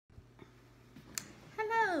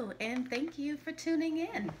Hello, and thank you for tuning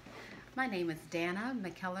in. My name is Dannah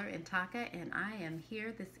McKellar Ntaka, and I am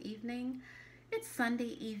here this evening. It's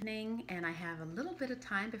Sunday evening, and I have a little bit of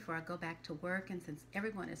time before I go back to work. And since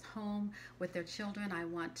everyone is home with their children, I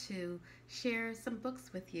want to share some books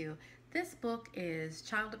with you. This book is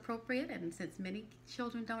child appropriate, and since many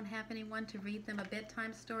children don't have anyone to read them a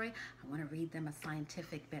bedtime story, I want to read them a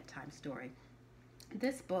scientific bedtime story.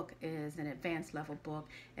 This book is an advanced level book,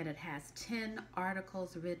 and it has 10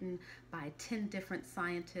 articles written by 10 different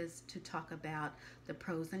scientists to talk about the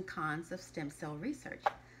pros and cons of stem cell research.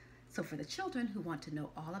 So for the children who want to know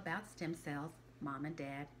all about stem cells, Mom and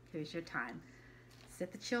Dad, here's your time.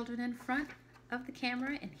 Sit the children in front of the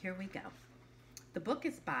camera, and here we go. The book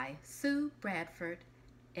is by Sue Bradford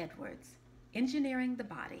Edwards, Engineering the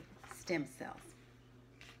Body, Stem Cells.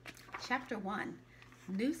 Chapter 1,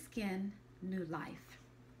 New Skin, New Life.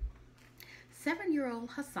 7-year-old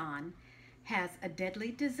Hassan has a deadly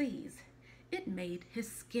disease. It made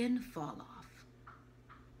his skin fall off.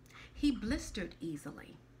 He blistered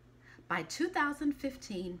easily. By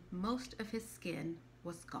 2015, most of his skin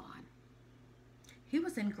was gone. He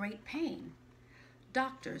was in great pain.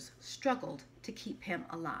 Doctors struggled to keep him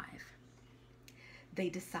alive. They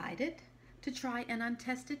decided to try an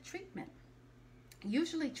untested treatment.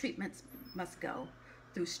 Usually treatments must go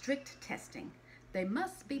through strict testing. They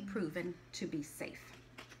must be proven to be safe.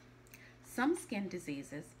 Some skin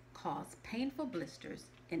diseases cause painful blisters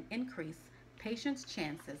and increase patients'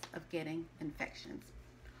 chances of getting infections.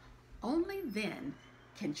 Only then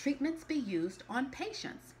can treatments be used on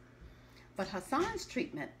patients. But Hassan's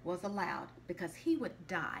treatment was allowed because he would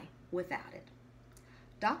die without it.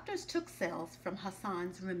 Doctors took cells from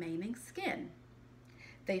Hassan's remaining skin.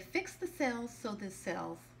 They fixed the cells so the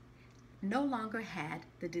cells no longer had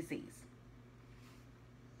the disease.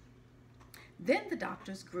 Then the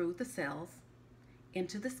doctors grew the cells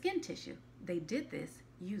into the skin tissue. They did this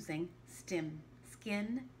using skin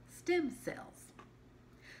stem cells.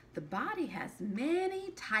 The body has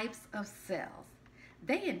many types of cells.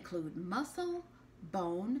 They include muscle,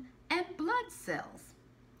 bone, and blood cells.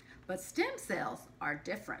 But stem cells are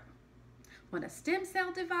different. When a stem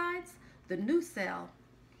cell divides, the new cell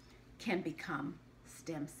can become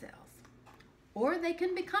stem cells, or they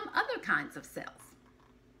can become other kinds of cells.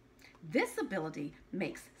 This ability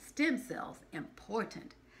makes stem cells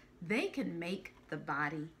important. They can make the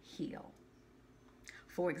body heal.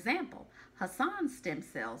 For example, Hassan's stem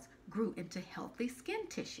cells grew into healthy skin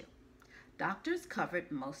tissue. Doctors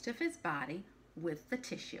covered most of his body with the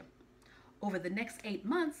tissue. Over the next 8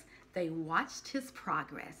 months, they watched his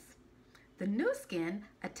progress. The new skin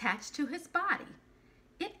attached to his body.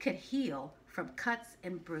 It could heal from cuts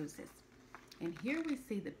and bruises. And here we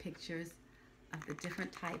see the pictures of the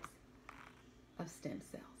different types of stem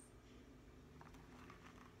cells.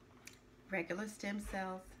 Regular stem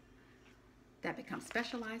cells that become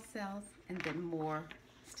specialized cells, and then more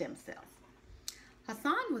stem cells.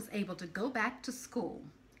 Hassan was able to go back to school.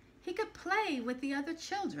 He could play with the other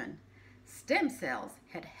children. Stem cells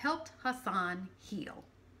had helped Hassan heal.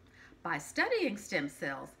 By studying stem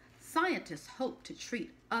cells, scientists hope to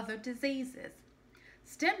treat other diseases.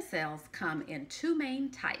 Stem cells come in 2 main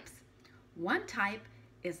types. One type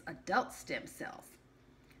is adult stem cells.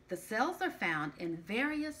 The cells are found in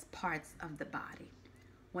various parts of the body.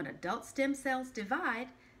 When adult stem cells divide,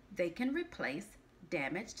 they can replace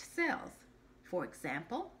damaged cells. For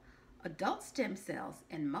example, adult stem cells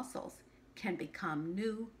in muscles can become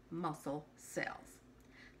new muscle cells.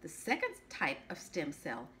 The second type of stem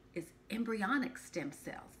cell is embryonic stem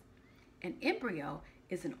cells. An embryo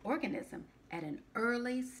is an organism at an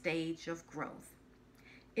early stage of growth.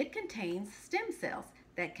 It contains stem cells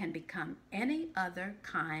that can become any other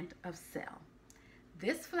kind of cell.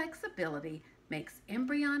 This flexibility makes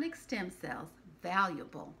embryonic stem cells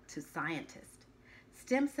valuable to scientists.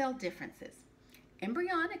 Stem cell differences.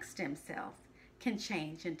 Embryonic stem cells can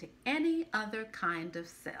change into any other kind of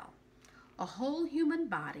cell. A whole human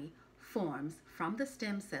body forms from the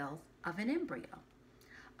stem cells of an embryo.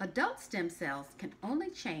 Adult stem cells can only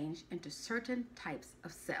change into certain types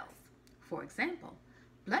of cells. For example,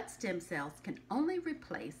 blood stem cells can only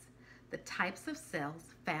replace the types of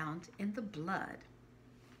cells found in the blood.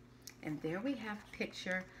 And there we have a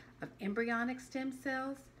picture of embryonic stem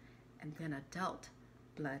cells and then adult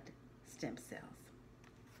blood stem cells.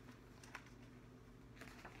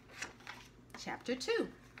 Chapter 2,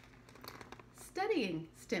 Studying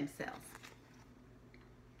Stem Cells.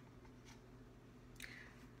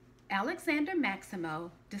 Alexander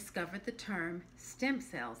Maximo discovered the term stem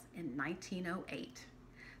cells in 1908.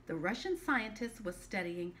 The Russian scientist was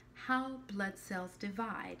studying how blood cells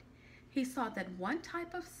divide. he saw that one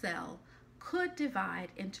type of cell could divide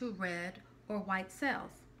into red or white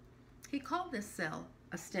cells. He called this cell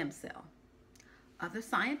a stem cell. Other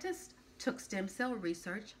scientists took stem cell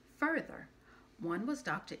research further. One was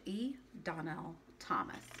Dr. Dannah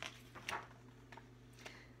Thomas.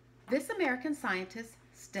 This American scientist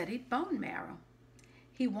studied bone marrow.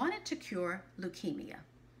 He wanted to cure leukemia.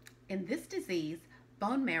 In this disease,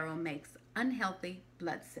 bone marrow makes unhealthy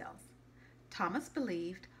blood cells. Thomas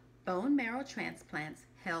believed bone marrow transplants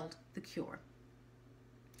held the cure.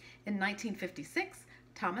 In 1956,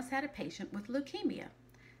 Thomas had a patient with leukemia.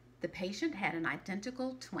 The patient had an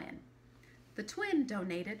identical twin. The twin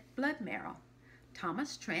donated blood marrow.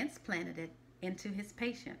 Thomas transplanted it into his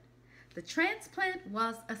patient. The transplant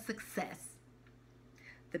was a success.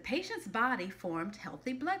 The patient's body formed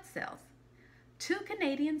healthy blood cells. Two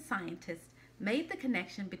Canadian scientists made the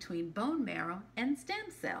connection between bone marrow and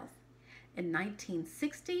stem cells. In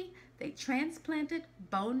 1960, they transplanted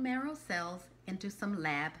bone marrow cells into some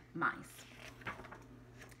lab mice.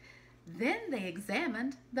 Then they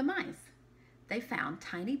examined the mice. They found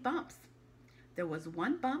tiny bumps. There was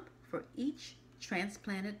one bump for each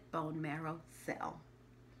transplanted bone marrow cell.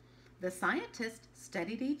 The scientists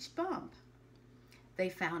studied each bump. They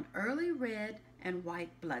found early red and white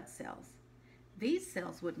blood cells. These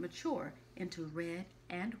cells would mature into red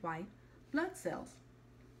and white blood cells.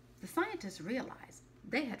 The scientists realized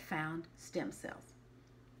they had found stem cells.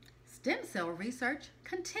 Stem cell research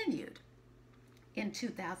continued. In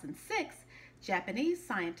 2006, Japanese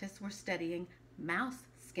scientists were studying mouse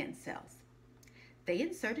skin cells. They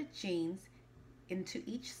inserted genes into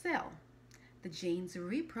each cell. The genes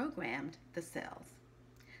reprogrammed the cells.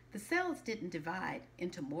 The cells didn't divide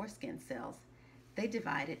into more skin cells. They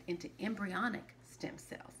divided into embryonic stem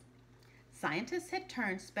cells. Scientists had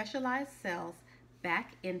turned specialized cells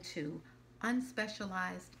back into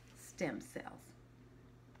unspecialized stem cells.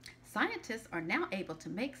 Scientists are now able to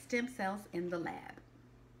make stem cells in the lab.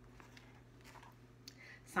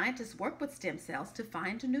 Scientists work with stem cells to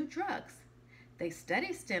find new drugs. They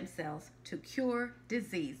study stem cells to cure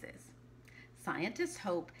diseases. Scientists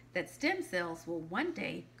hope that stem cells will one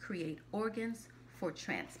day create organs for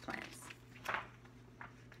transplants.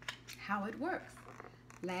 How it works: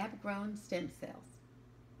 lab-grown stem cells.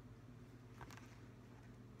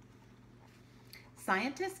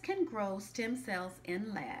 Scientists can grow stem cells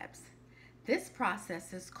in labs. This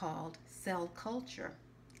process is called cell culture.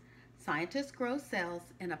 Scientists grow cells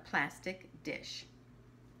in a plastic dish.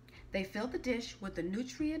 They fill the dish with a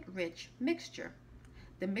nutrient-rich mixture.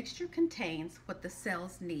 The mixture contains what the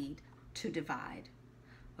cells need to divide.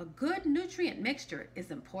 A good nutrient mixture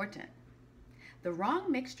is important. The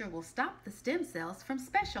wrong mixture will stop the stem cells from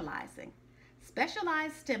specializing.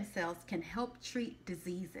 Specialized stem cells can help treat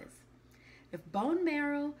diseases. If bone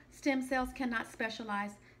marrow stem cells cannot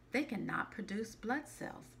specialize, they cannot produce blood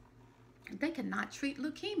cells. They cannot treat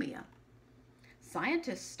leukemia.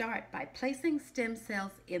 Scientists start by placing stem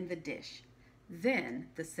cells in the dish. Then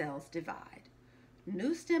the cells divide.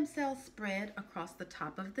 New stem cells spread across the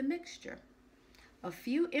top of the mixture. A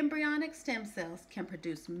few embryonic stem cells can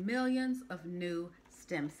produce millions of new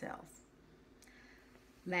stem cells.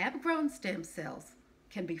 Lab-grown stem cells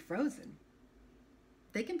can be frozen.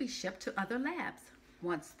 They can be shipped to other labs.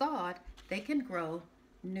 Once thawed, they can grow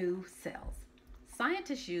new cells.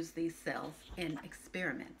 Scientists use these cells in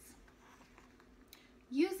experiments.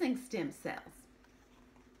 Using stem cells.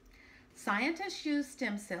 Scientists use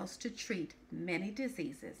stem cells to treat many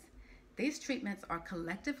diseases. These treatments are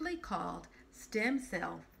collectively called stem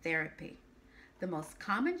cell therapy. The most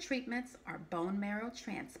common treatments are bone marrow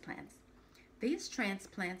transplants. These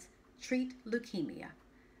transplants treat leukemia.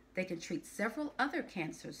 They can treat several other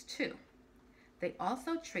cancers too. They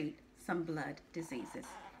also treat some blood diseases.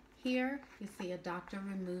 Here you see a doctor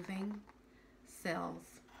removing cells,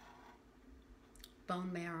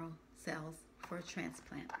 bone marrow cells for a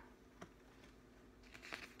transplant.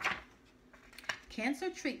 Cancer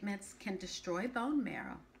treatments can destroy bone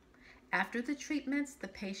marrow. After the treatments, the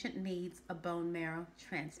patient needs a bone marrow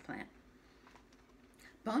transplant.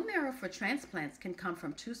 Bone marrow for transplants can come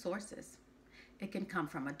from two sources. It can come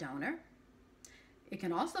from a donor. It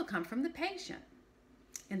can also come from the patient.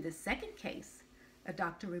 In the second case, a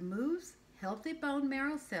doctor removes healthy bone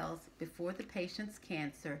marrow cells before the patient's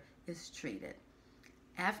cancer is treated.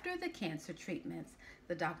 After the cancer treatments,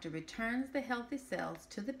 the doctor returns the healthy cells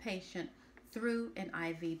to the patient through an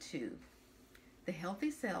IV tube. The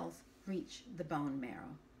healthy cells reach the bone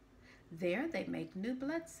marrow. There they make new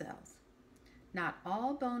blood cells. Not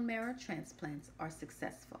all bone marrow transplants are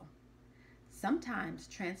successful. Sometimes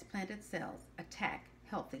transplanted cells attack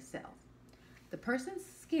healthy cells. The person's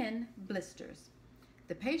skin blisters.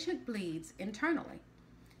 The patient bleeds internally.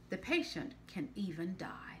 The patient can even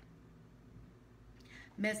die.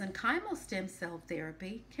 Mesenchymal stem cell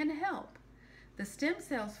therapy can help. The stem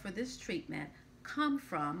cells for this treatment come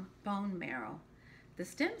from bone marrow. The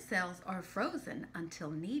stem cells are frozen until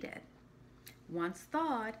needed. Once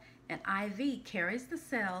thawed, an IV carries the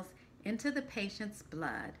cells into the patient's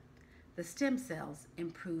blood. The stem cells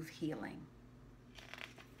improve healing.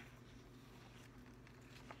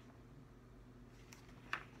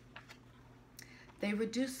 They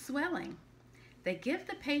reduce swelling. They give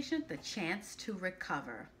the patient the chance to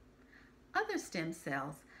recover. Other stem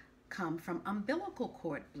cells come from umbilical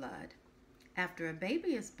cord blood. After a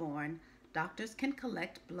baby is born, doctors can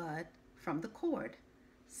collect blood from the cord.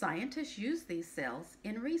 Scientists use these cells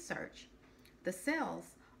in research. The cells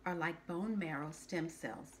are like bone marrow stem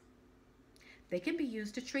cells. They can be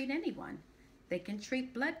used to treat anyone. They can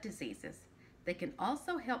treat blood diseases. They can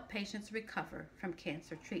also help patients recover from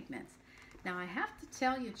cancer treatments. Now, I have to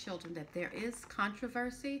tell you, children, that there is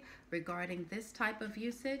controversy regarding this type of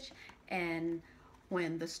usage, and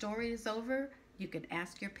when the story is over, you can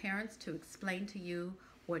ask your parents to explain to you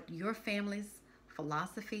what your family's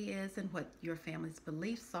philosophy is and what your family's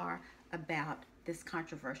beliefs are about this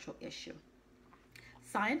controversial issue.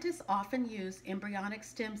 Scientists often use embryonic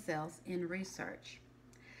stem cells in research.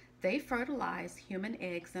 They fertilize human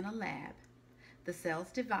eggs in a lab. The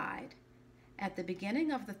cells divide. At the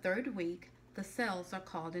beginning of the third week, the cells are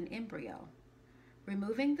called an embryo.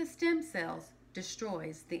 Removing the stem cells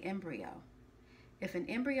destroys the embryo. If an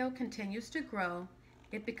embryo continues to grow,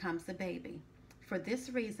 it becomes a baby. For this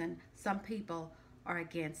reason, some people are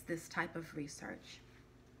against this type of research.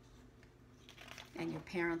 And your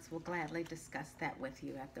parents will gladly discuss that with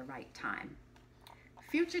you at the right time.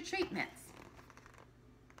 Future treatments.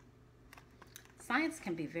 Science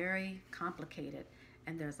can be very complicated,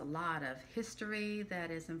 and there's a lot of history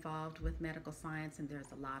that is involved with medical science, and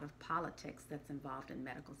there's a lot of politics that's involved in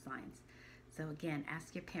medical science. So again,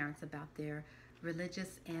 ask your parents about their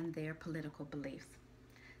religious and their political beliefs.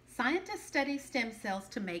 Scientists study stem cells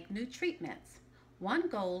to make new treatments. One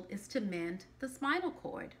goal is to mend the spinal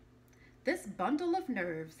cord. This bundle of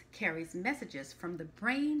nerves carries messages from the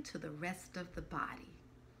brain to the rest of the body.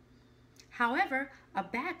 However, a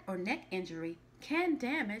back or neck injury can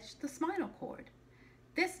damage the spinal cord.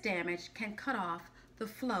 This damage can cut off the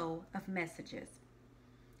flow of messages.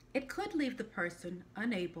 It could leave the person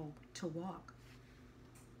unable to walk.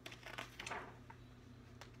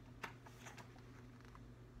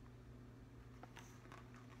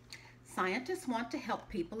 Scientists want to help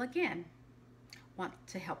people again, want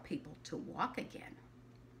to help people to walk again.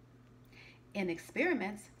 In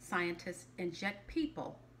experiments, scientists inject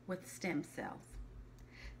people with stem cells.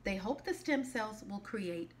 They hope the stem cells will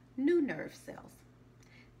create new nerve cells.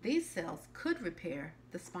 These cells could repair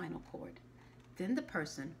the spinal cord. Then the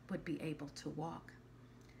person would be able to walk.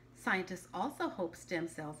 Scientists also hope stem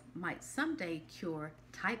cells might someday cure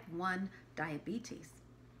type 1 diabetes.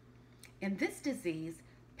 In this disease,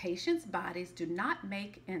 patients' bodies do not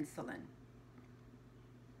make insulin.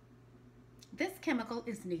 This chemical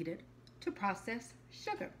is needed to process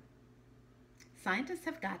sugar. Scientists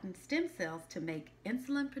have gotten stem cells to make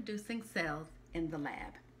insulin-producing cells in the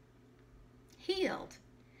lab. Healed.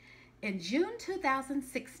 In June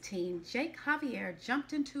 2016, Jake Javier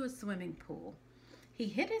jumped into a swimming pool. He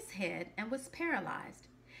hit his head and was paralyzed.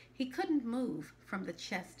 He couldn't move from the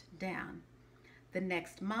chest down. The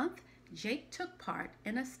next month, Jake took part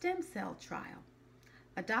in a stem cell trial.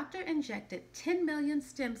 A doctor injected 10 million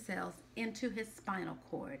stem cells into his spinal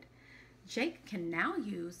cord. Jake can now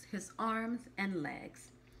use his arms and legs.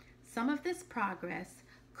 Some of this progress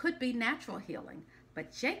could be natural healing,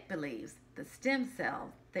 but Jake believes the stem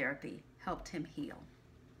cell therapy helped him heal.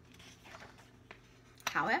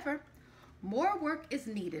 However, more work is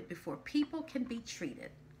needed before people can be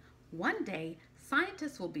treated. One day,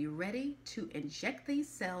 scientists will be ready to inject these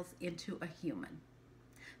cells into a human.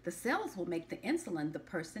 The cells will make the insulin the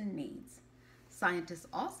person needs. Scientists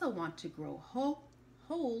also want to grow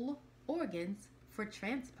whole organs for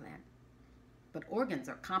transplant, but organs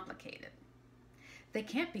are complicated. They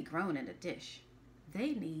can't be grown in a dish.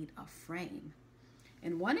 They need a frame.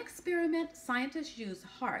 In one experiment, scientists used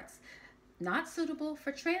hearts not suitable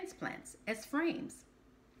for transplants as frames.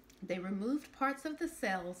 They removed parts of the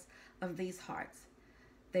cells of these hearts.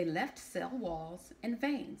 They left cell walls and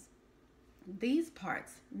veins. These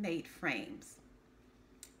parts made frames.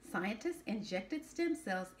 Scientists injected stem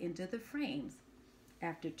cells into the frames.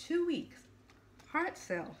 After 2 weeks, heart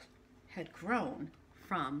cells had grown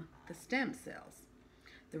from the stem cells.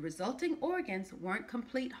 The resulting organs weren't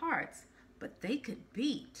complete hearts, but they could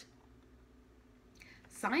beat.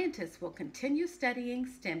 Scientists will continue studying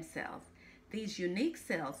stem cells. These unique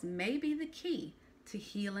cells may be the key to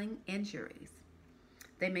healing injuries.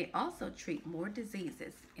 They may also treat more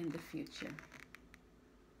diseases in the future.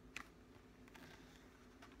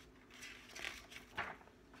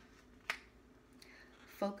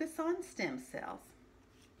 Focus on stem cells.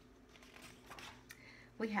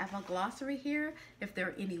 We have a glossary here. If there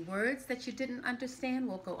are any words that you didn't understand,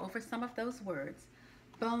 we'll go over some of those words.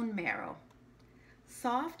 Bone marrow.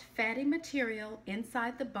 Soft, fatty material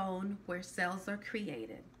inside the bone where cells are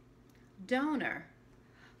created. Donor.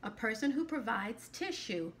 A person who provides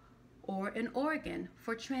tissue or an organ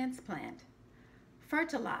for transplant.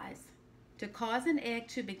 Fertilize. To cause an egg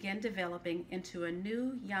to begin developing into a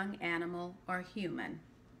new young animal or human.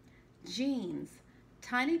 Genes.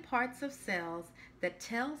 Tiny parts of cells that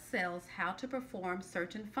tell cells how to perform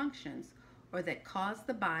certain functions or that cause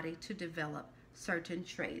the body to develop certain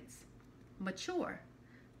traits. Mature.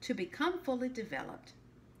 To become fully developed.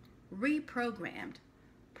 Reprogrammed.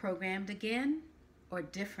 Programmed again or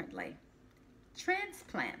differently.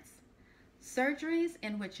 Transplants. Surgeries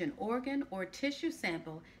in which an organ or tissue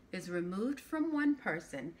sample is removed from one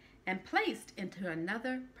person and placed into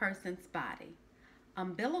another person's body.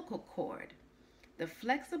 Umbilical cord. The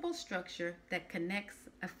flexible structure that connects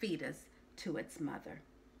a fetus to its mother.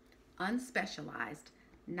 Unspecialized,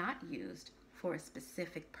 not used for a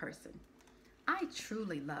specific person. I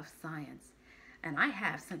truly love science, and I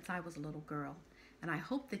have since I was a little girl, and I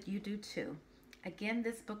hope that you do too. Again,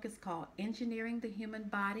 this book is called Engineering the Human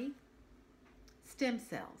Body, Stem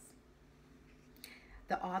Cells.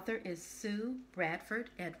 The author is Sue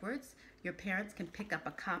Bradford Edwards. Your parents can pick up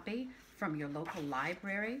a copy from your local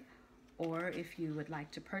library, or if you would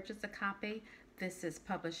like to purchase a copy, this is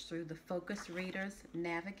published through the Focus Readers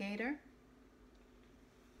Navigator.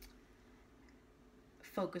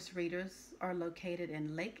 Focus Readers are located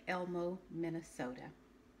in Lake Elmo, Minnesota.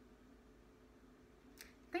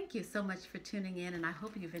 Thank you so much for tuning in, and I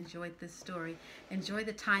hope you've enjoyed this story. Enjoy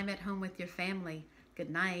the time at home with your family.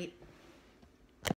 Good night.